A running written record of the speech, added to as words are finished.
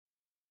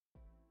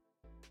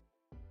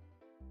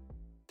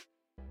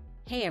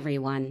Hey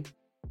everyone.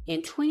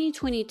 In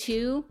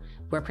 2022,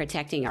 we're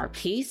protecting our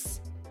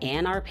peace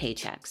and our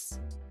paychecks.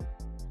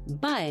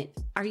 But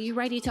are you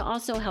ready to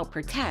also help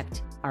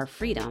protect our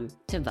freedom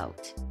to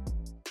vote?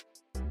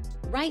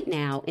 Right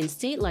now, in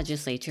state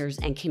legislatures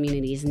and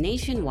communities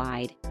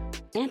nationwide,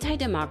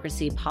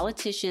 anti-democracy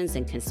politicians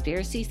and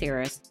conspiracy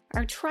theorists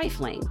are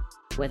trifling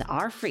with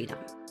our freedom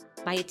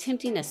by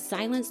attempting to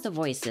silence the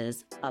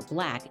voices of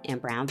Black and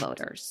Brown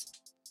voters.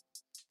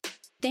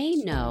 They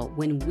know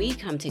when we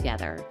come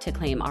together to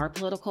claim our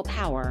political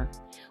power,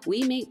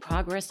 we make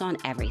progress on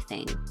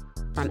everything,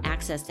 from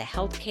access to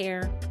health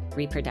care,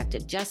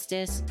 reproductive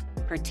justice,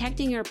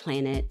 protecting our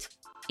planet,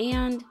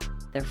 and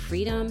the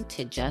freedom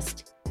to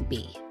just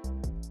be.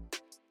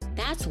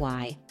 That's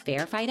why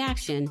Fair Fight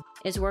Action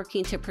is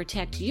working to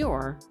protect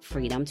your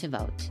freedom to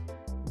vote.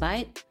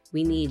 But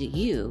we need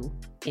you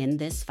in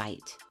this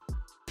fight.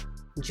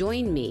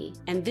 Join me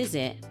and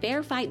visit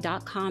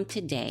fairfight.com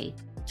today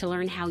to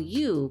learn how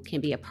you can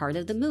be a part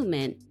of the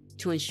movement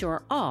to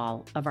ensure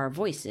all of our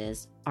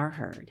voices are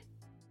heard.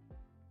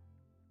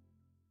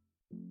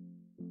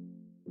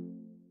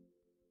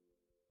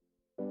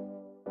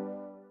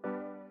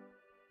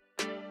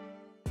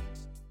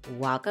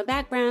 Welcome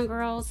back, Brown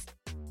Girls.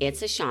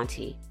 It's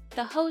Ashanti,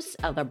 the host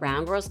of the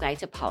Brown Girls Guide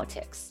to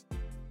Politics.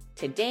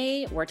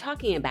 Today, we're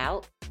talking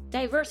about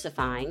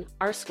diversifying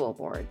our school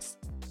boards.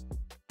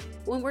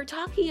 When we're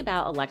talking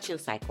about election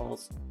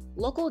cycles,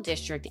 local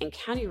district and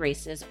county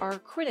races are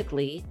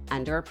critically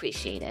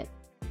underappreciated.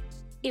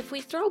 If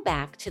we throw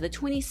back to the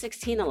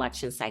 2016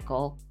 election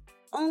cycle,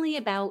 only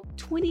about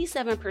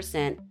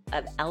 27%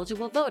 of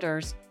eligible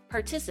voters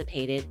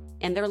participated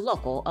in their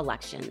local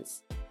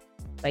elections.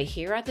 But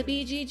here at the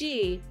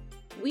BGG,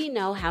 we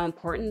know how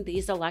important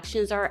these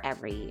elections are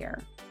every year,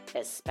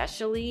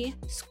 especially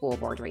school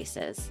board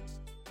races.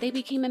 They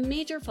became a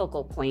major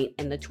focal point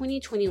in the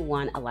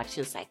 2021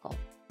 election cycle.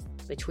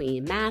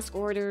 Between mask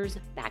orders,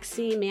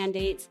 vaccine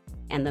mandates,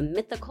 and the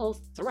mythical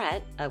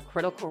threat of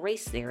critical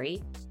race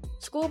theory,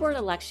 school board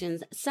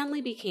elections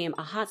suddenly became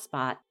a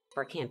hotspot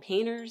for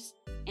campaigners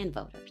and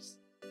voters.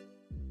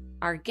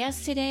 Our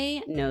guest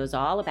today knows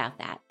all about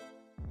that.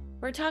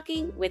 We're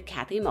talking with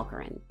Kathy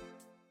Mokaran.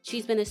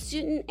 She's been a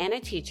student and a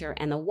teacher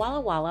in the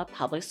Walla Walla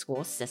public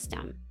school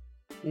system.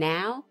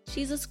 Now,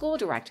 she's a school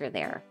director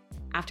there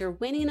after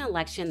winning an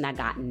election that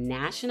got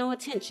national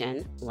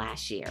attention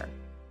last year.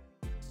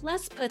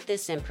 Let's put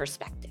this in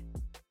perspective.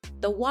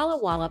 The Walla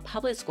Walla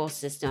public school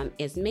system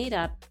is made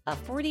up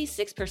of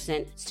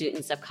 46%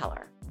 students of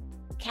color.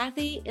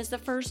 Kathy is the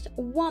first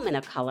woman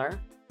of color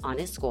on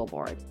his school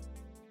board.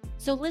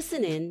 So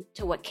listen in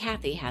to what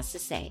Kathy has to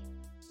say.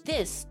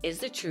 This is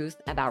the truth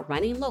about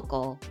running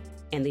local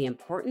and the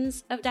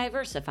importance of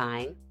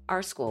diversifying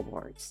our school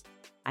boards.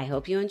 I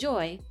hope you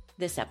enjoy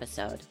this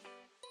episode.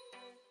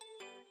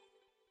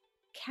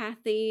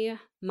 Kathy,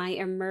 my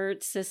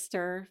emerged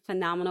sister,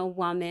 phenomenal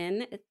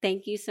woman,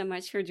 thank you so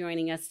much for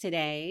joining us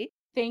today.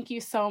 Thank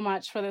you so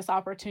much for this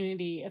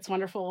opportunity. It's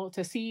wonderful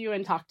to see you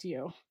and talk to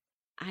you.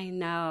 I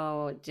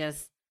know,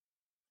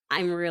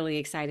 I'm really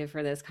excited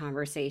for this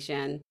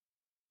conversation.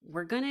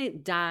 We're going to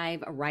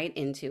dive right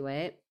into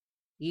it.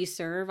 You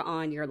serve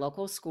on your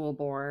local school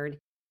board,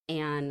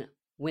 and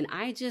when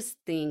I just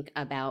think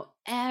about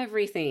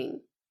everything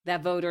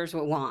that voters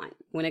would want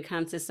when it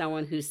comes to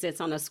someone who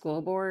sits on a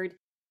school board,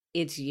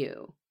 it's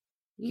you.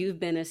 You've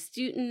been a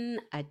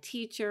student, a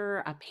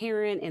teacher, a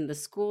parent in the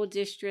school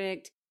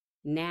district.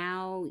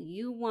 Now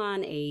you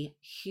won a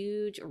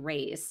huge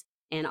race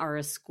and are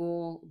a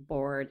school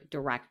board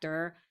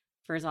director.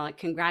 First of all,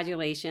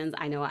 congratulations.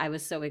 I know I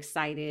was so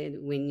excited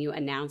when you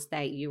announced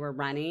that you were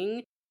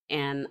running,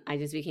 and I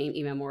just became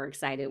even more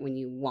excited when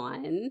you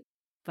won.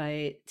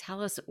 But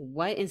tell us,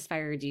 what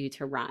inspired you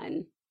to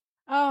run?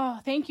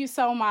 Oh, thank you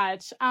so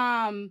much.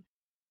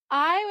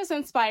 I was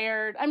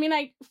inspired.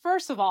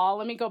 First of all,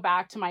 let me go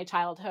back to my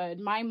childhood.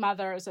 My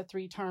mother is a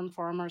 3-term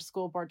former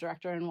school board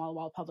director in Walla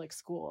Walla Public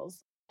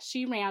Schools.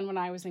 She ran when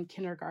I was in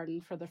kindergarten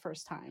for the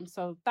first time.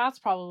 So that's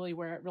probably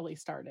where it really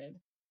started.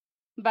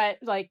 But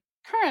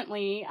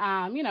currently,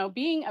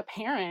 being a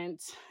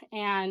parent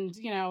and,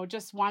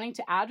 just wanting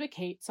to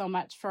advocate so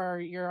much for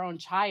your own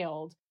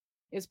child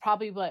is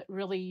probably what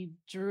really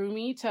drew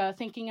me to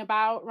thinking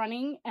about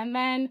running. And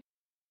then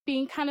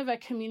being kind of a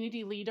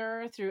community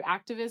leader through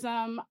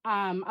activism,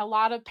 a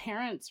lot of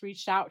parents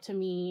reached out to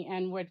me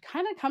and would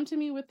kind of come to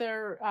me with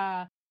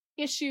their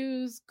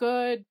issues,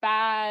 good,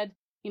 bad,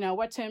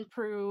 what to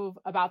improve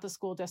about the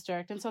school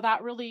district. And so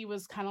that really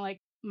was kind of like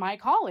my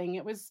calling.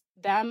 It was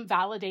them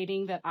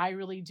validating that I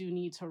really do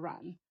need to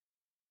run.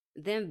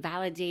 Them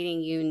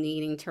validating you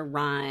needing to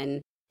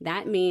run,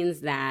 that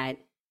means that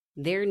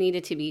there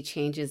needed to be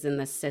changes in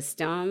the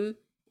system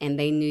and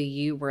they knew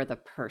you were the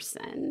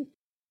person.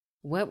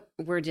 What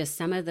were just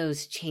some of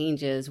those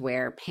changes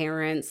where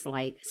parents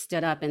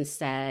stood up and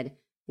said,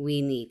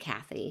 we need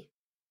Kathy?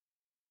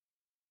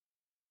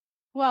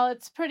 Well,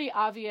 it's pretty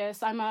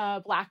obvious. I'm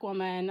a Black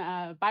woman,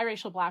 a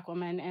biracial Black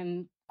woman,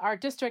 and our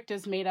district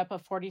is made up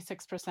of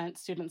 46%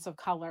 students of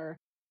color.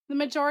 the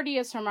majority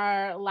is from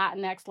our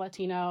Latinx,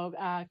 Latino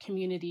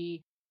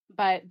community,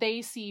 but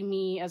they see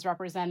me as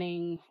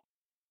representing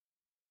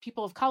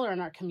people of color in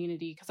our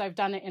community because I've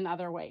done it in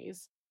other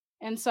ways.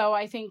 And so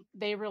I think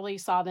they really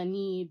saw the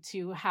need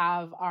to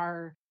have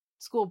our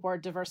school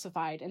board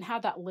diversified and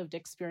have that lived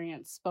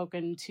experience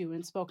spoken to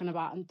and spoken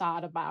about and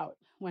thought about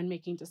when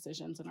making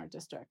decisions in our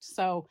district.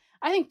 So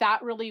I think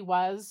that really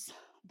was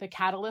the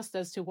catalyst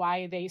as to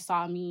why they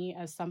saw me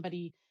as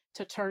somebody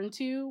to turn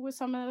to with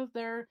some of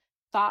their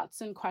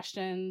thoughts and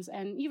questions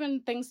and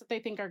even things that they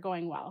think are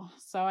going well.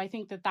 So I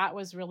think that that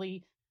was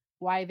really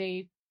why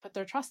they put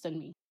their trust in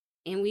me.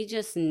 And we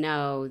just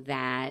know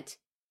that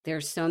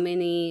there's so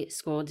many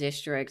school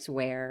districts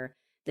where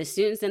the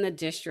students in the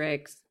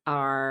districts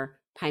are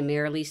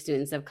primarily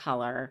students of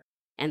color,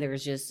 and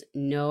there's just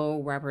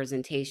no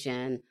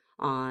representation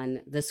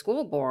on the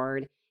school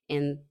board.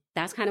 And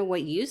that's kind of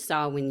what you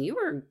saw when you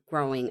were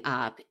growing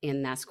up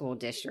in that school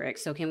district.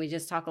 So can we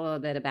just talk a little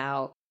bit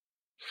about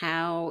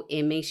how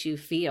it makes you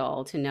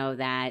feel to know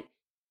that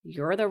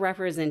you're the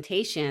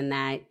representation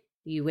that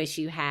you wish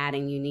you had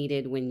and you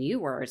needed when you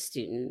were a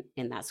student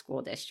in that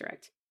school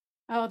district?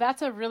 Oh,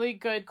 that's a really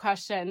good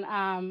question.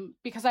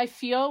 Because I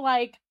feel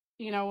like,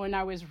 when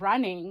I was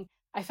running,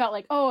 I felt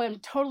like, oh, I'm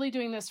totally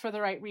doing this for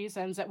the right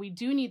reasons, that we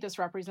do need this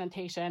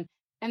representation.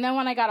 And then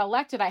when I got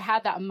elected, I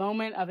had that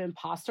moment of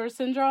imposter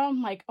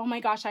syndrome, like, oh my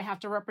gosh, I have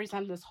to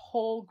represent this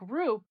whole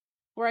group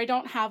where I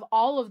don't have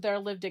all of their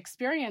lived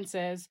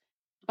experiences.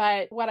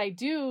 But what I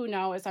do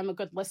know is I'm a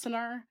good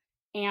listener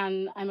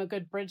and I'm a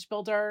good bridge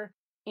builder.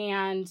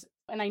 And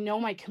I know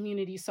my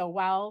community so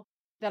well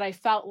that I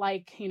felt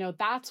like,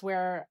 that's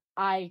where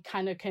I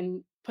kind of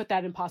can put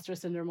that imposter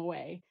syndrome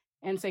away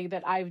and say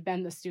that I've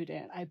been the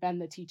student, I've been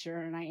the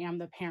teacher, and I am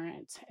the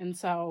parent. And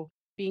so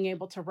being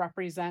able to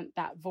represent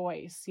that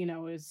voice,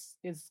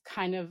 is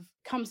kind of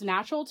comes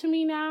natural to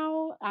me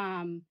now.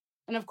 And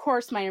of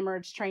course, my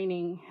Emerge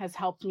training has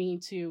helped me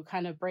to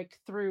kind of break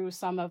through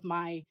some of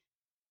my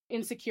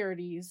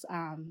insecurities.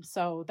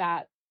 So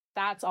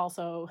that's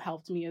also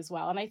helped me as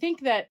well. And I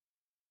think that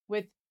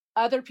with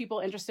other people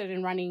interested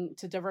in running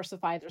to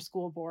diversify their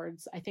school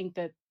boards, I think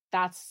that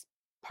that's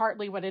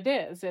partly what it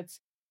is. It's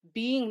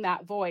being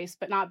that voice,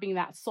 but not being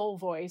that sole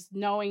voice,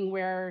 knowing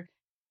where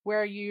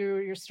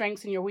your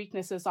strengths and your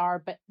weaknesses are,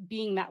 but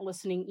being that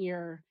listening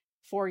ear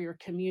for your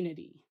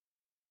community.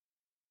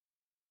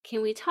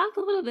 Can we talk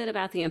a little bit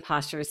about the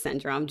imposter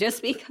syndrome?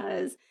 Just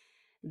because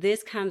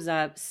this comes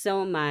up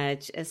so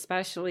much,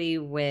 especially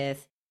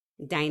with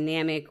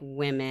dynamic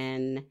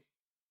women.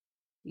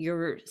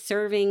 You're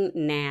serving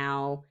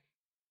now.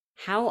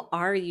 How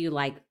are you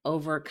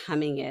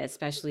overcoming it,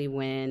 especially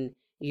when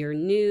you're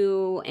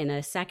new? In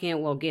a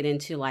second, we'll get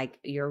into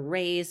your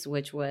race,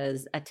 which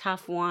was a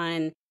tough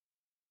one.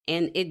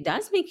 And it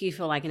does make you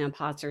feel like an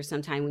imposter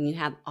sometimes when you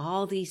have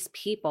all these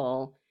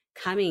people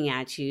coming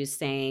at you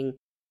saying,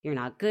 you're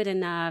not good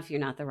enough, you're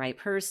not the right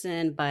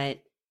person, but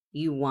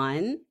you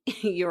won.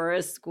 You're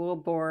a school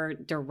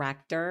board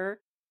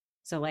director.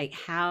 So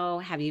how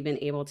have you been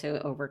able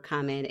to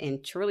overcome it?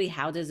 And truly,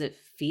 how does it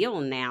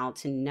feel now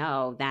to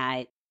know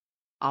that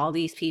all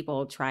these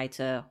people try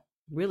to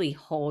really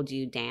hold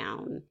you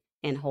down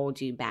and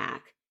hold you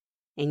back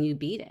and you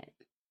beat it?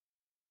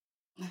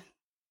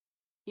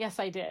 Yes,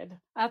 I did.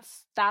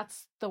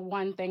 That's the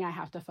one thing I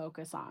have to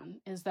focus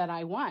on is that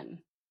I won.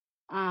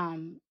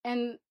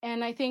 And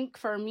I think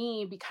for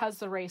me, because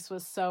the race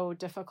was so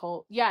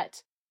difficult,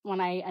 yet when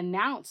I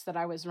announced that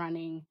I was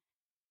running,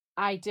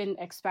 I didn't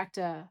expect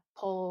to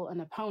pull an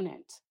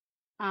opponent.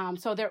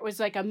 So there was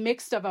a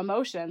mix of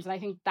emotions. And I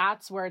think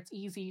that's where it's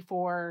easy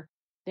for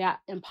that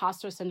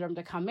imposter syndrome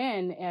to come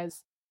in,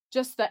 is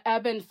just the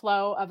ebb and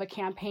flow of a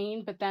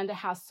campaign, but then to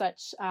have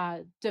such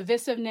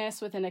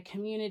divisiveness within a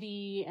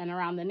community and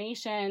around the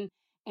nation,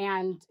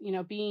 and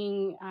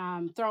being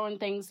throwing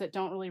things that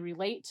don't really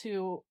relate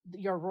to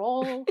your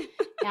role.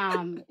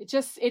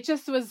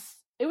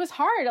 It was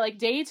hard,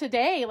 day to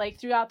day,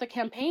 throughout the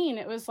campaign.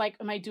 It was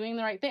am I doing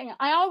the right thing?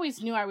 I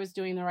always knew I was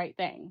doing the right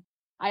thing.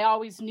 I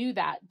always knew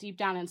that deep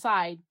down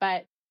inside,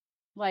 but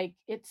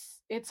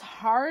it's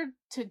hard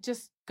to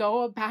just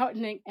go about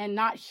and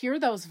not hear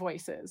those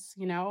voices.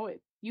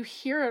 You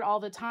hear it all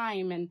the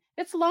time, and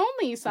it's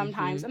lonely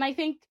sometimes. Mm-hmm. And I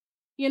think,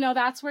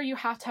 that's where you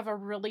have to have a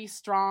really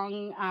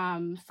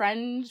strong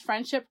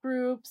friendship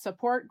group,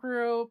 support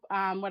group.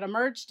 What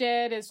Emerge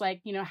did is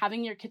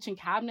having your kitchen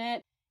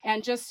cabinet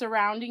and just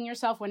surrounding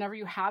yourself whenever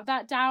you have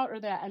that doubt or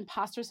that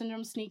imposter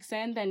syndrome sneaks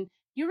in, then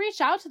you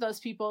reach out to those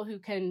people who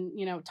can,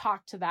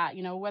 talk to that,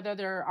 whether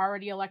they're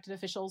already elected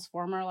officials,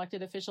 former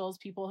elected officials,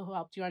 people who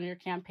helped you on your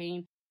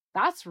campaign.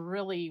 That's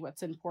really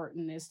what's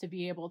important, is to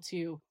be able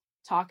to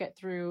talk it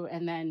through.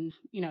 And then,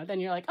 then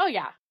you're like, oh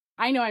yeah,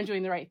 I know I'm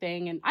doing the right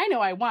thing, and I know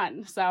I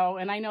won. So,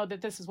 and I know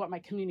that this is what my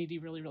community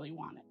really, really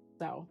wanted.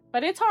 So,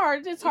 but it's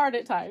hard. It's hard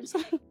at times.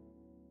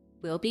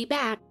 We'll be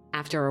back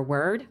after a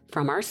word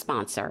from our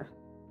sponsor.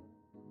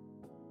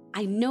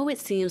 I know it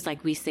seems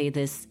like we say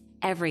this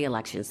every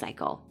election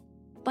cycle,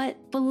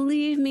 but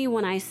believe me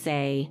when I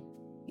say,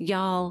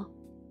 y'all,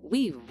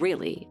 we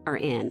really are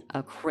in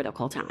a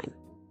critical time.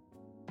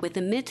 With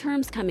the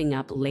midterms coming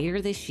up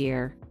later this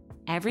year,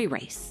 every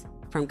race,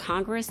 from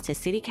Congress to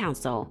City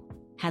Council,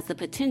 has the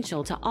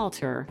potential to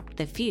alter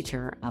the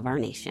future of our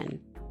nation.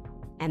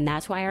 And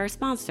that's why our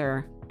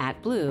sponsor,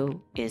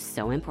 ActBlue, is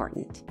so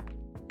important.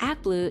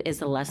 ActBlue is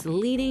the left's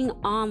leading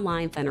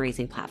online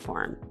fundraising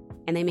platform,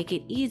 and they make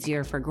it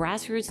easier for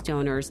grassroots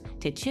donors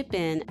to chip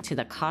in to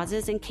the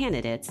causes and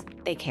candidates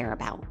they care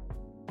about.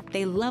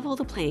 They level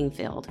the playing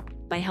field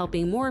by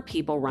helping more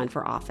people run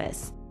for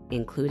office,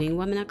 including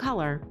women of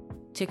color,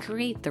 to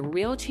create the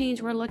real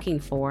change we're looking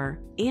for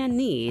and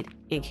need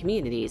in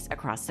communities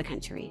across the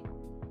country.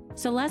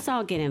 So let's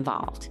all get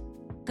involved.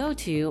 Go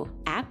to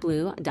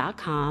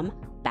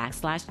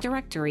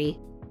actblue.com/directory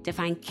to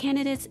find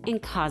candidates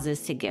and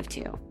causes to give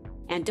to.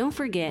 And don't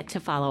forget to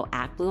follow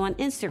ActBlue on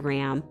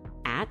Instagram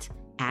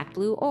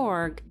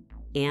 @ActBlueOrg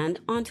and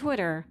on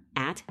Twitter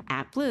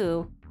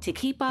 @ActBlue to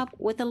keep up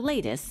with the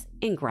latest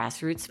in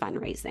grassroots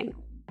fundraising.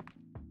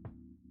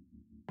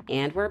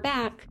 And we're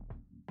back.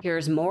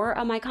 Here's more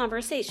of my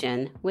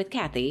conversation with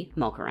Kathy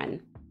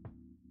Mulkerin.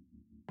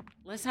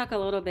 Let's talk a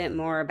little bit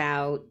more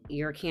about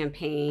your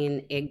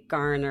campaign. It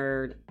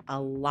garnered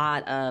a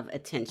lot of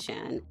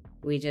attention.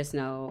 We just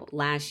know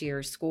last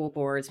year school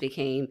boards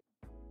became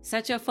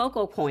such a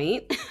focal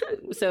point.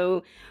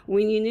 So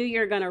when you knew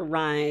you're going to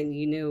run,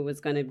 you knew it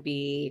was going to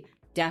be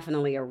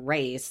definitely a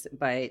race,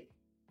 but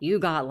you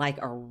got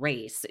like a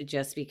race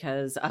just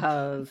because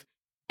of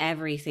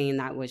everything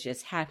that was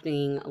just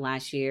happening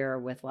last year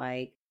with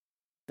like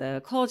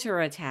the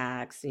culture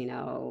attacks,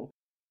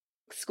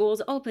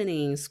 schools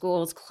opening,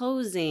 schools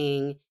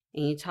closing,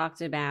 and you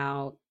talked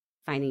about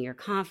finding your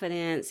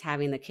confidence,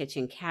 having the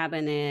kitchen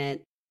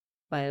cabinet.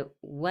 But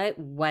what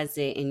was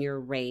it in your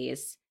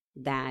race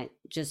that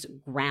just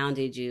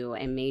grounded you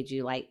and made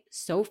you like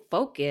so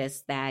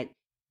focused that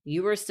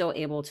you were still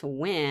able to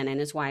win? And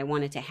it's why I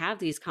wanted to have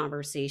these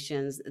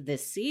conversations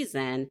this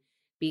season,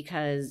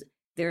 because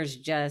there's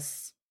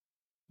just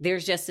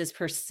this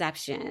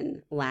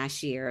perception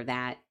last year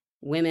that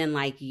women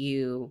like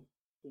you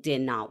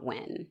did not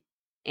win,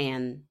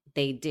 and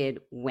they did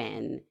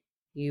win.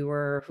 You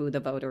were who the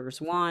voters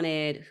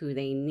wanted, who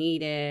they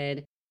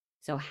needed.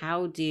 So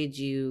how did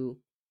you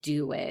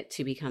do it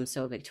to become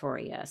so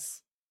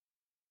victorious?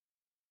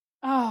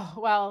 Oh,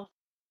 well,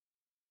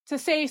 to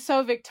say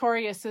so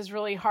victorious is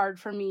really hard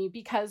for me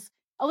because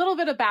a little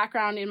bit of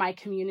background in my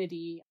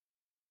community.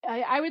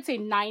 I would say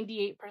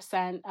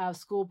 98% of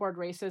school board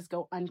races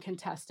go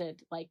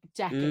uncontested, like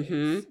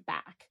decades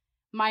back.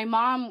 My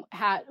mom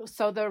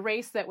so the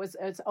race that was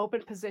an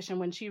open position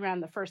when she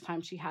ran the first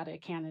time, she had a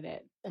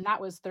candidate, and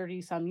that was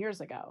 30 some years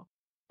ago.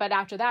 But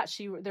after that,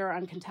 they were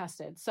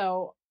uncontested.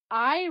 So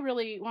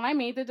when I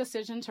made the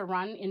decision to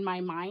run, in my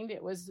mind,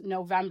 it was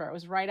November. It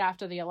was right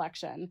after the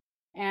election.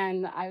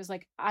 And I was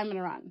like, I'm going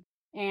to run.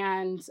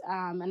 And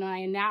when I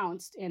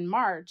announced in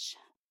March,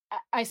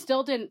 I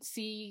still didn't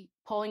see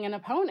pulling an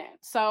opponent.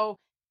 So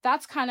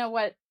that's kind of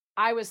what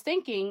I was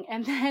thinking.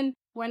 And then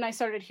when I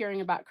started hearing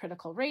about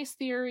critical race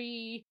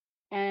theory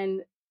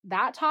and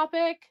that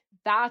topic,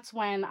 that's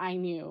when I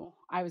knew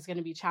I was going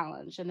to be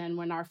challenged. And then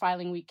when our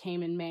filing week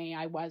came in May,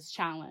 I was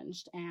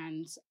challenged.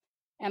 And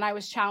I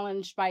was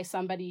challenged by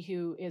somebody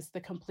who is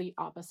the complete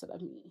opposite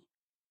of me,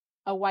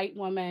 a white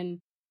woman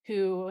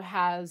who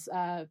has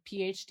a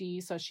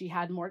PhD. So she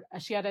had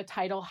a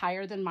title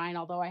higher than mine,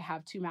 although I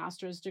have 2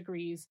 master's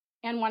degrees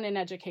and one in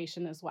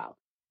education as well,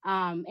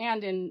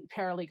 and in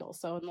paralegal,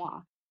 so in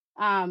law.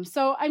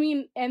 So, I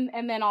mean,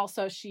 and then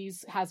also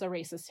has a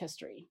racist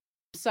history.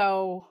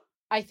 So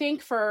I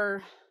think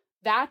for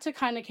that to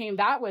kind of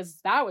that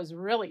was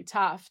really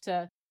tough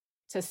to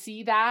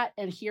see that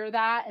and hear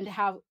that and to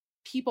have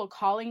people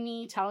calling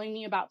me, telling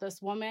me about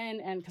this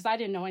woman, and because I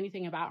didn't know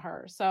anything about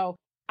her. So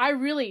I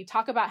really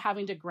talk about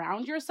having to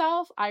ground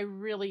yourself. I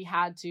really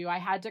had to. I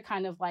had to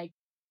kind of like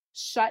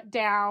shut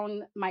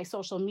down my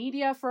social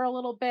media for a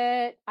little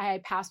bit.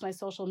 I passed my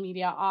social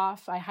media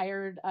off. I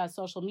hired a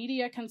social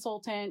media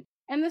consultant.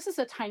 And this is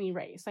a tiny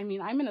race. I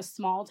mean, I'm in a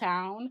small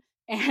town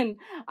and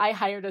I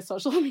hired a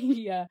social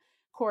media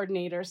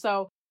coordinator.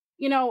 So,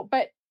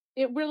 but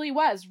it really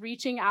was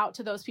reaching out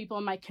to those people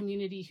in my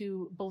community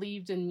who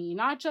believed in me,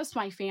 not just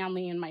my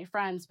family and my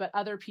friends, but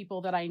other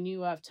people that I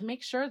knew of, to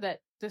make sure that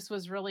this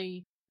was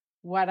really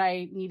what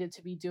I needed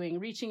to be doing,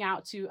 reaching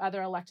out to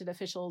other elected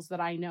officials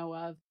that I know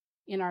of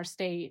in our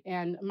state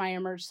and my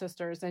Emerge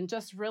sisters, and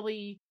just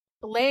really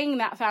laying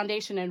that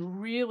foundation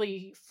and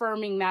really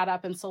firming that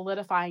up and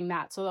solidifying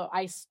that so that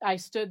I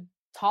stood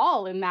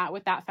tall in that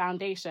with that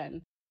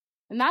foundation.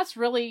 And that's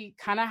really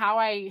kind of how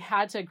I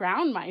had to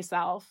ground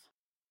myself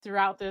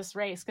throughout this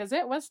race, because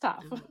it was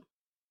tough.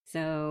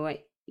 So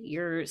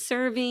you're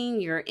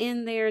serving, you're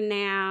in there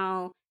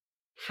now.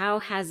 How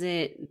has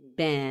it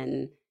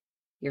been?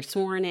 You're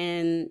sworn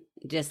in,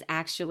 just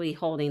actually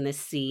holding the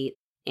seat.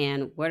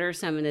 And what are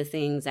some of the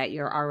things that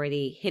you're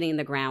already hitting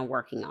the ground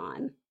working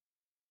on?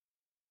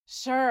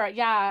 Sure.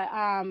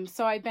 Yeah.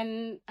 So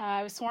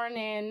I was sworn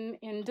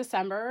in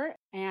December,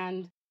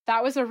 and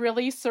that was a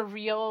really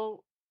surreal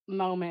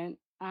moment,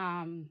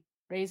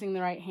 raising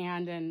the right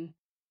hand and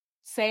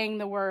saying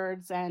the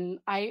words. And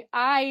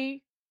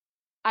I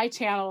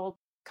channeled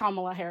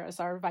Kamala Harris,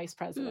 our vice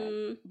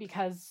president,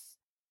 because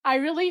I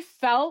really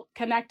felt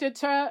connected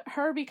to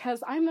her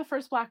because I'm the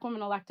first Black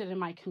woman elected in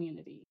my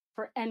community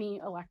for any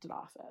elected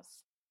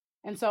office.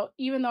 And so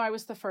even though I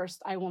was the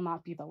first, I will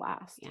not be the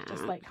last,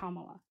 just like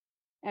Kamala.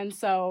 And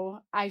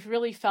so I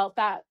really felt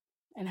that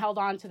and held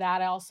on to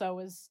that. I also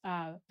was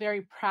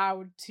very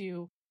proud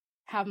to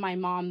have my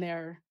mom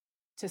there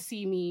to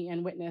see me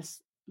and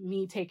witness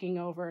me taking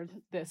over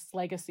this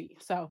legacy.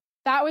 So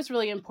that was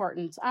really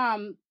important.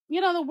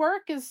 The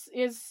work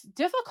is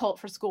difficult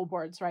for school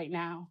boards right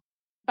now,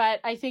 but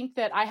I think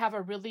that I have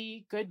a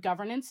really good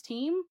governance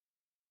team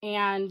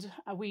and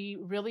we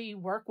really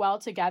work well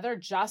together,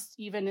 just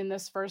even in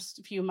this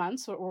first few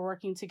months that we're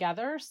working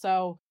together.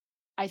 So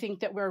I think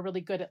that we're really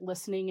good at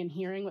listening and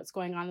hearing what's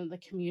going on in the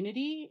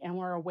community, and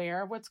we're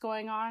aware of what's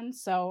going on.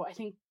 So I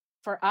think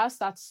for us,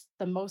 that's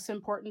the most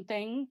important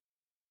thing.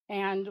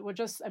 And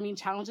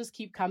challenges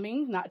keep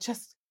coming, not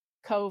just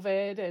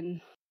COVID.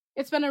 And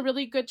it's been a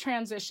really good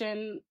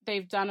transition.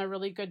 They've done a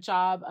really good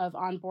job of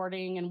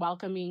onboarding and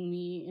welcoming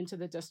me into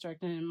the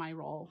district and in my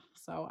role.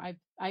 So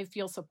I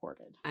feel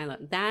supported. I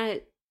love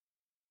that.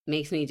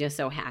 Makes me just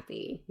so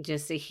happy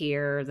just to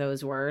hear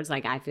those words.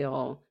 Like, I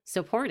feel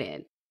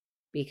supported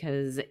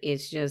because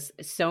it's just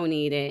so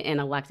needed in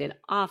elected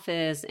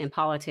office and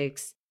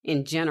politics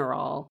in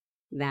general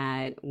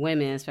that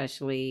women,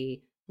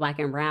 especially Black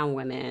and brown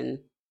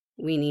women,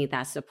 we need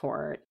that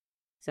support.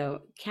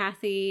 So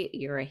Kathy,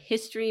 you're a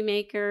history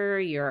maker,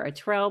 you're a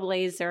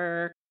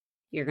trailblazer,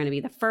 you're going to be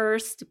the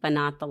first, but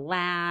not the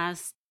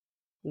last.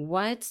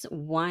 What's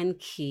one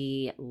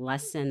key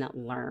lesson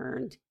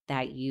learned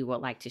that you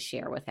would like to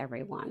share with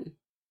everyone?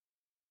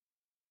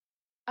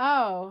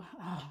 Oh,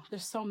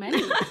 there's so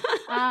many.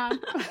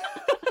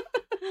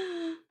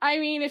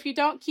 If you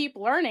don't keep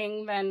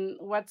learning, then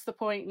what's the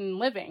point in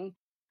living?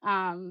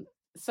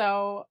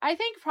 So I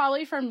think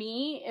probably for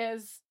me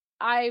is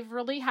I've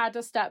really had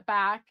to step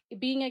back.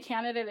 Being a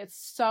candidate, it's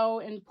so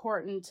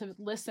important to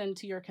listen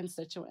to your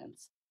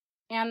constituents.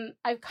 And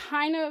I've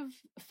kind of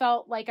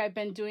felt like I've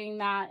been doing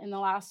that in the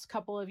last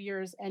couple of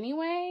years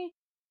anyway.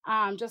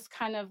 Just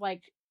kind of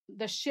like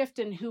the shift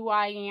in who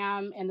I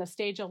am and the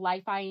stage of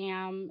life I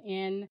am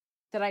in,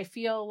 that I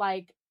feel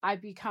like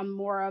I've become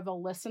more of a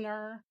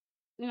listener.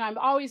 I've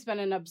always been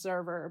an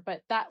observer,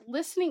 but that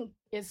listening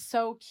is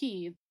so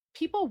key.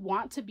 People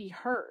want to be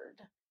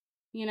heard,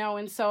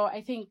 and so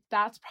I think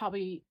that's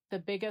probably the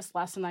biggest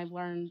lesson I've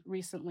learned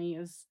recently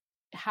is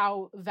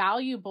how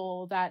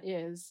valuable that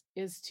is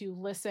to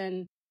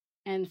listen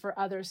and for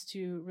others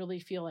to really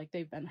feel like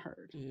they've been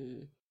heard.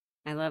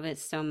 I love it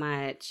so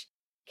much.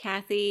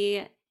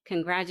 Kathy,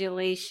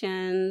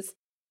 congratulations.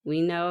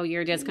 We know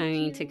you're just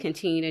going to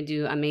continue to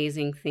do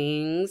amazing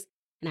things.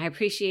 And I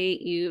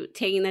appreciate you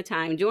taking the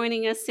time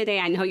joining us today.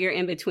 I know you're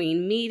in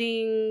between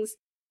meetings.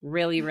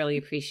 Really, really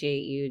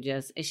appreciate you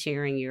just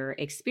sharing your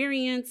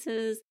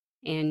experiences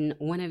and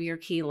one of your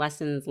key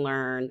lessons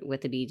learned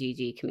with the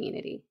BGG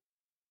community.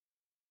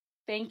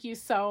 Thank you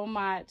so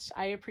much.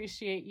 I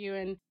appreciate you,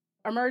 and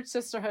Emerge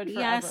Sisterhood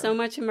forever. Yeah, so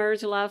much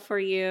Emerge love for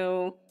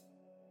you.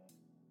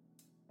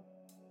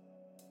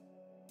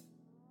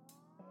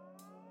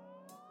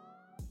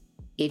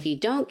 If you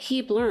don't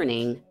keep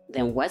learning,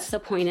 then what's the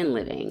point in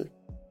living?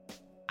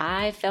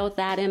 I felt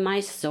that in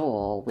my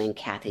soul when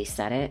Kathy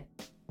said it.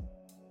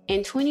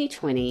 In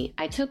 2020,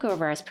 I took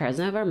over as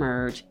president of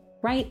Emerge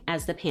right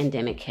as the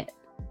pandemic hit.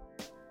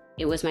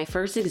 It was my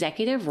first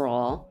executive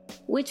role,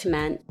 which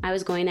meant I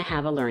was going to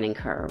have a learning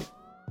curve.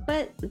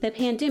 But the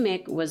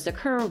pandemic was the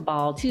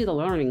curveball to the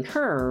learning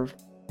curve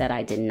that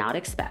I did not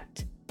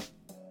expect.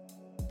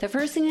 The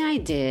first thing I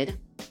did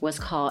was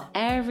call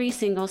every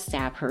single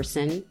staff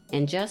person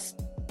and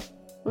just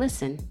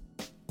listen.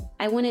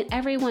 I wanted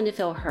everyone to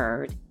feel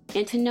heard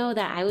and to know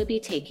that I would be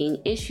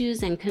taking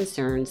issues and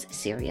concerns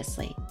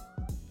seriously.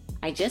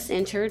 I just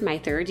entered my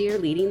third year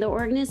leading the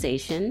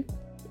organization,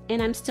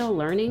 and I'm still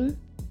learning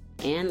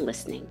and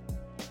listening.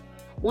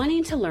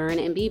 Wanting to learn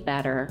and be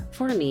better,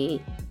 for me,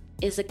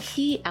 is a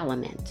key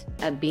element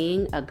of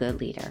being a good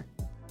leader.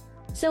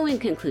 So in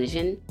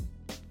conclusion,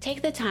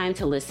 take the time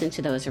to listen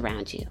to those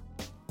around you.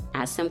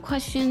 Ask some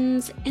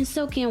questions and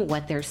soak in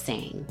what they're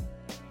saying.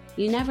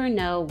 You never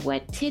know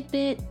what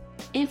tidbit,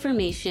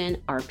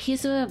 information, or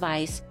piece of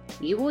advice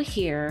you will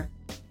hear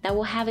that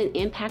will have an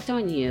impact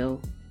on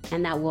you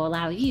and that will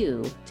allow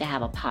you to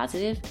have a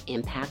positive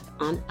impact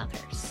on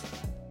others.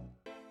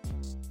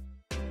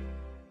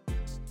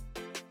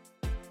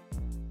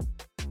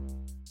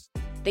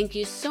 Thank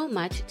you so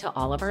much to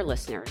all of our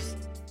listeners.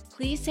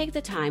 Please take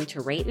the time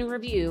to rate and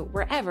review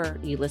wherever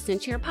you listen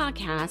to your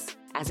podcast,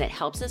 as it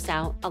helps us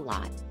out a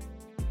lot.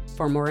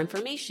 For more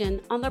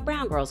information on the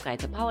Brown Girls Guide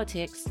to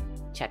Politics,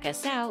 check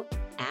us out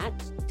at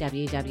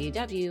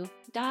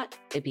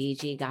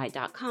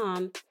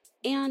www.thebgguide.com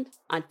and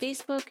on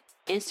Facebook,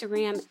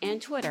 Instagram,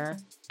 and Twitter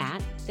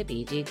at The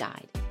BG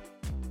Guide.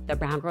 The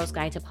Brown Girls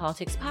Guide to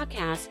Politics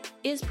podcast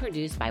is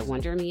produced by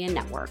Wonder Media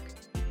Network.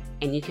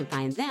 and you can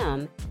find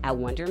them at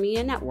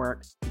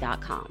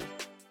WonderMediaNetwork.com.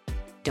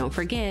 Don't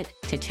forget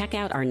to check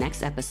out our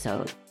next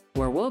episode,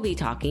 where we'll be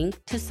talking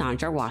to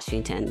Sandra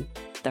Washington,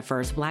 the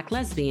first Black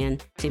lesbian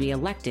to be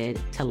elected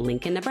to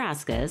Lincoln,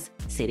 Nebraska's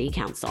City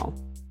Council.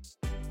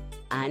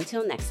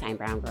 Until next time,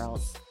 Brown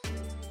Girls.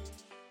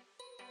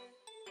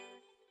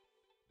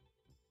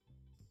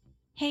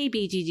 Hey,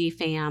 BGG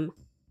fam.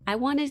 I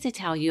wanted to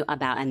tell you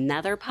about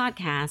another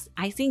podcast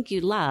I think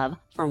you'd love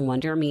from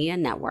Wonder Media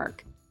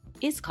Network.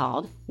 It's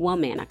called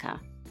Womanica.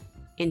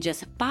 In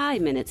just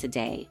 5 minutes a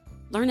day,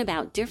 learn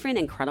about different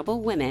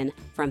incredible women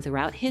from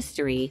throughout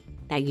history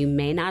that you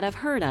may not have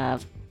heard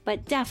of,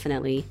 but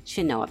definitely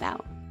should know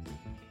about.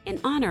 In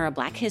honor of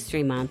Black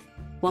History Month,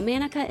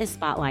 Womanica is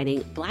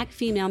spotlighting Black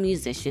female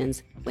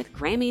musicians with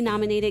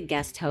Grammy-nominated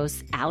guest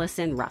host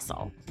Allison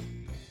Russell.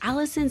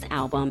 Allison's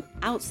album,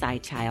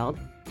 Outside Child,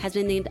 has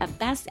been named a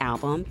Best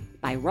Album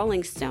by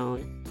Rolling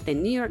Stone, the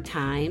New York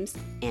Times,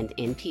 and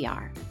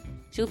NPR.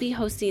 She'll be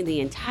hosting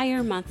the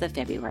entire month of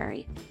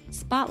February,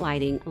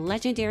 spotlighting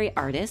legendary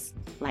artists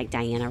like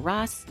Diana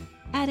Ross,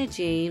 Etta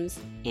James,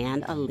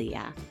 and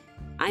Aaliyah.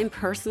 I'm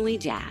personally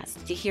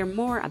jazzed to hear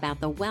more about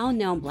the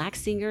well-known Black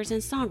singers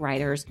and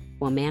songwriters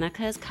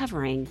Womanica is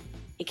covering,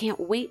 and can't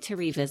wait to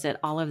revisit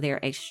all of their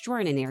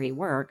extraordinary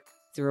work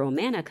through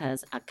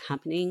Womanica's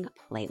accompanying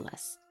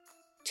playlist.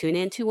 Tune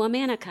in to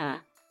Womanica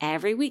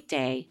every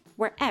weekday,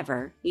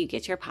 wherever you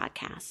get your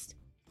podcast.